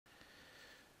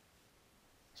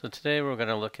So today we're going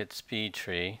to look at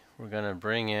speedTree. We're going to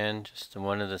bring in just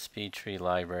one of the speedTree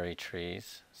library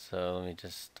trees. So let me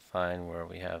just find where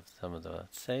we have some of the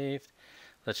saved.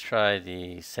 Let's try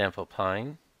the sample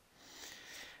pine.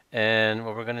 And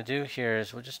what we're going to do here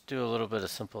is we'll just do a little bit of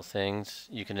simple things.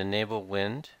 You can enable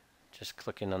wind, just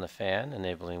clicking on the fan,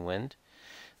 enabling wind.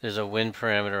 There's a wind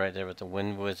parameter right there with the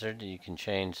wind wizard. You can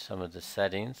change some of the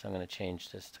settings. I'm going to change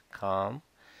this to calm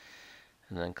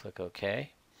and then click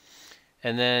OK.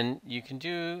 And then you can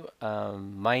do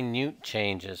minute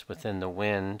changes within the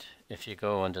wind if you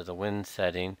go under the wind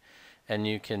setting, and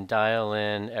you can dial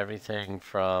in everything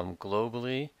from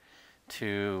globally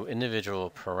to individual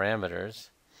parameters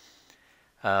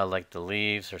like the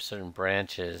leaves or certain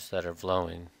branches that are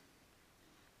blowing.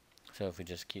 So if we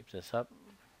just keep this up,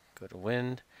 go to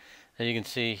wind, and you can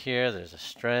see here there's a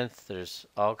strength, there's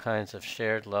all kinds of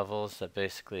shared levels that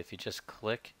basically if you just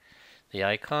click the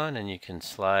icon and you can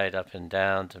slide up and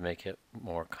down to make it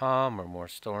more calm or more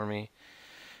stormy,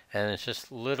 and it's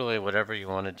just literally whatever you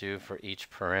want to do for each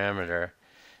parameter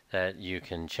that you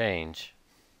can change.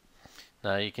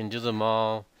 Now you can do them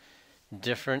all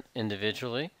different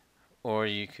individually, or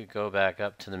you could go back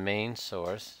up to the main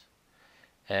source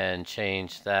and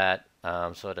change that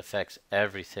so it affects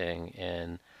everything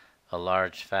in a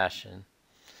large fashion.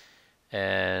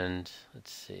 And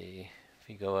let's see, if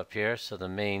you go up here, so the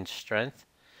main strength,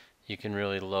 you can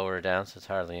really lower it down so it's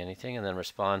hardly anything, and then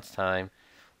response time,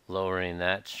 lowering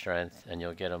that strength, and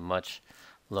you'll get a much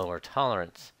lower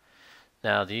tolerance.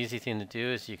 Now the easy thing to do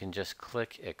is you can just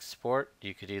click export.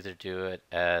 You could either do it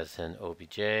as an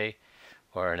OBJ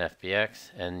or an FBX,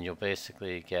 and you'll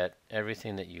basically get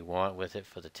everything that you want with it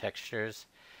for the textures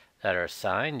that are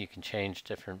assigned. You can change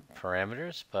different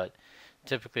parameters, but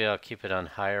typically I'll keep it on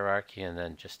hierarchy and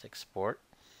then just export.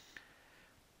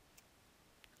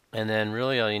 And then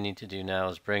really all you need to do now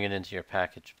is bring it into your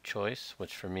package of choice,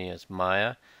 which for me is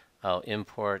Maya. I'll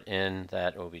import in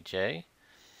that OBJ. It'll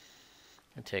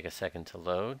take a second to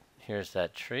load. Here's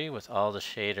that tree with all the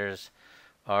shaders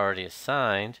already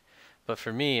assigned. But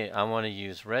for me, I want to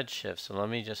use Redshift, so let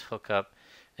me just hook up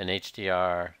an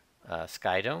HDR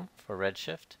Skydome for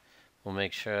Redshift. We'll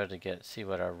make sure to see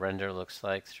what our render looks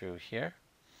like through here.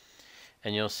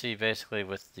 And you'll see basically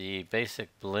with the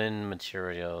basic Blinn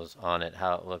materials on it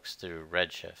how it looks through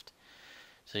Redshift.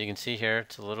 So you can see here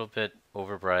it's a little bit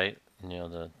over bright,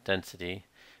 the density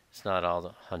is not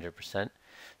all 100%.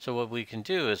 So what we can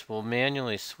do is we'll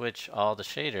manually switch all the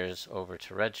shaders over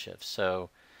to Redshift.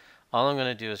 So all I'm going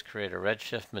to do is create a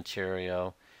Redshift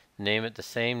material, name it the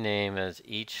same name as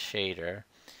each shader,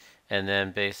 and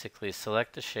then basically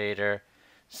select the shader,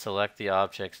 select the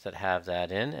objects that have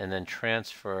that in, and then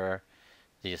transfer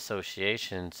the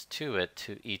associations to it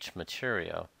to each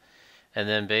material. And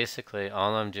then basically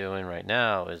all I'm doing right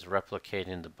now is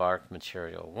replicating the bark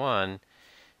material 1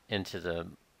 into the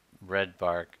red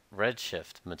bark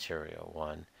Redshift material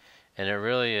 1. And it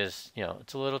really is,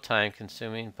 it's a little time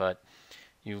consuming, but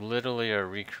you literally are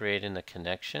recreating the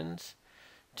connections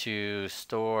to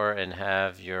store and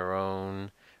have your own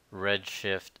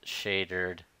Redshift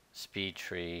shadered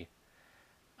speedTree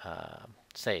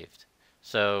saved.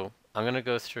 So I'm going to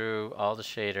go through all the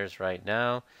shaders right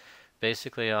now.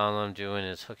 Basically all I'm doing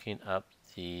is hooking up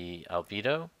the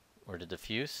albedo or the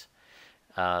diffuse,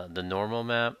 the normal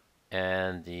map,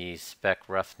 and the spec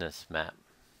roughness map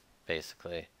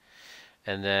basically,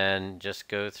 and then just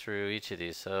go through each of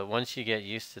these. So once you get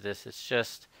used to this, it's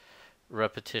just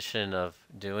repetition of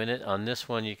doing it. On this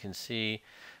one you can see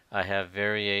I have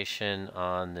variation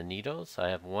on the needles. I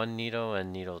have 1 needle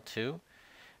and needle 2.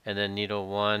 And then needle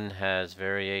 1 has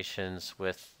variations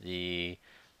with the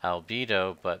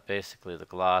albedo, but basically the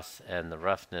gloss and the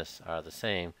roughness are the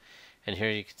same. And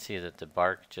here you can see that the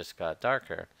bark just got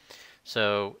darker.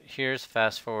 So here's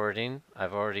fast forwarding.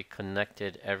 I've already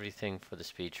connected everything for the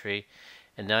speedTree,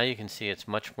 and now you can see it's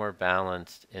much more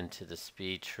balanced into the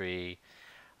speedTree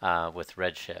with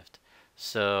Redshift.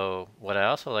 So what I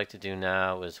also like to do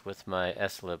now is with my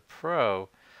Slib Pro,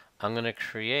 I'm going to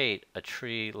create a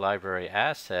tree library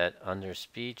asset under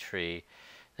speedTree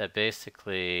that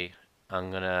basically I'm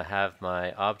going to have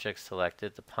my object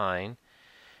selected, the pine,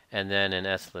 and then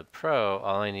in Slib Pro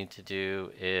all I need to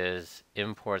do is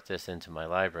import this into my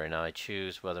library. Now I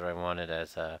choose whether I want it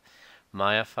as a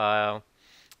Maya file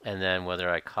and then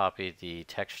whether I copy the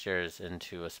textures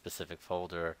into a specific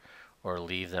folder or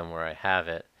leave them where I have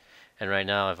it. And right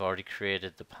now I've already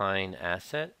created the pine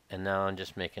asset, and now I'm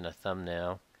just making a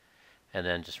thumbnail and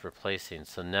then just replacing.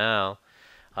 So now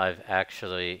I've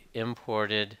actually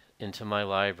imported into my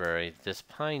library this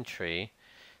pine tree.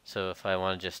 So if I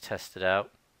want to just test it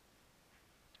out,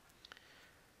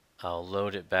 I'll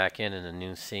load it back in a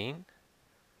new scene.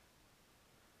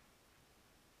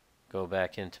 Go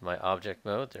back into my object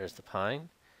mode. There's the pine.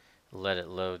 Let it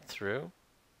load through.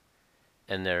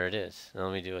 And there it is. Now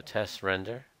let me do a test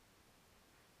render.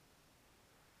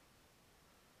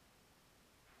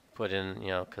 Put in,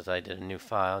 because I did a new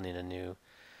file, need a new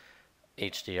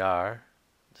HDR,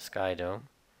 the sky dome.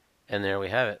 And there we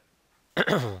have it.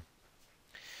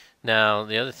 Now,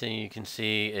 the other thing you can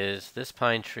see is this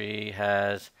pine tree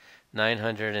has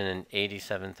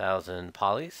 987,000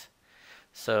 polys.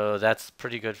 So that's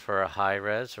pretty good for a high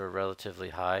res or relatively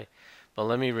high. But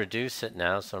let me reduce it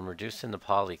now. So I'm reducing the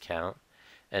poly count.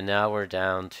 And now we're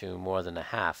down to more than a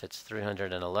half. It's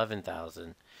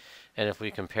 311,000. And if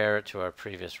we compare it to our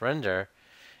previous render,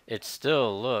 it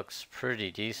still looks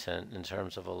pretty decent in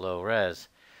terms of a low res.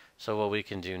 So what we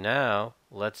can do now,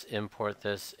 let's import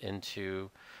this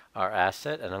into our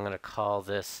asset, and I'm going to call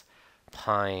this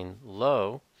Pine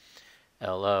Low,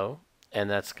 LO, and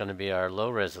that's going to be our low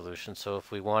resolution. So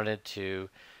if we wanted to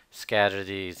scatter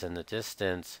these in the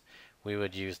distance, we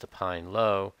would use the Pine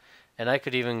Low, and I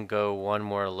could even go one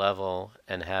more level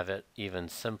and have it even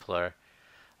simpler.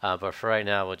 But for right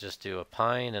now, we'll just do a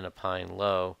pine and a pine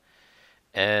low.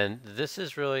 And this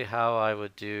is really how I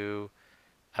would go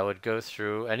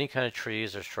through any kind of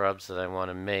trees or shrubs that I want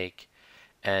to make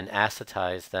and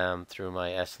assetize them through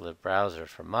my Slib Browser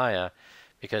for Maya,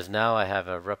 because now I have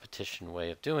a repetition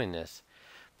way of doing this.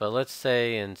 But let's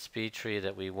say in speedTree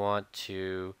that we want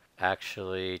to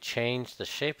actually change the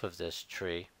shape of this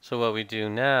tree. So what we do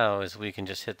now is we can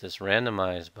just hit this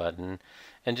randomize button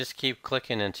and just keep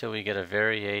clicking until we get a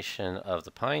variation of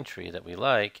the pine tree that we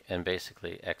like and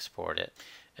basically export it.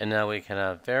 And now we can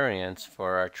have variants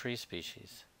for our tree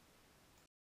species.